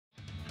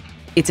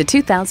It's a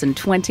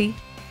 2020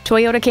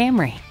 Toyota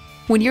Camry.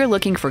 When you're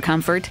looking for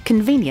comfort,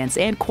 convenience,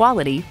 and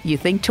quality, you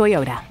think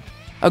Toyota.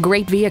 A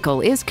great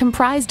vehicle is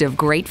comprised of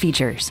great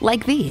features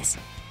like these: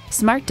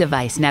 smart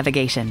device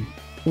navigation,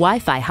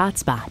 Wi-Fi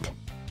hotspot,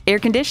 air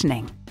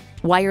conditioning,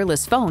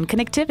 wireless phone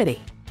connectivity,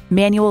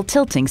 manual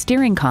tilting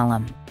steering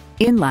column,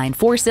 inline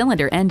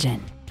 4-cylinder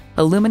engine,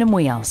 aluminum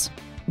wheels,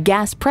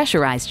 gas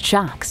pressurized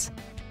shocks,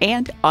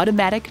 and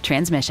automatic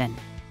transmission.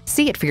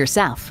 See it for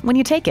yourself when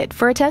you take it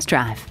for a test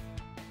drive.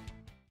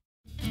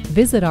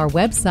 Visit our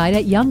website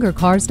at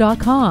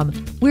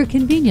youngercars.com. We're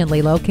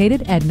conveniently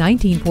located at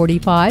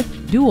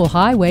 1945 Dual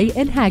Highway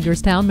in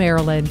Hagerstown,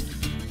 Maryland.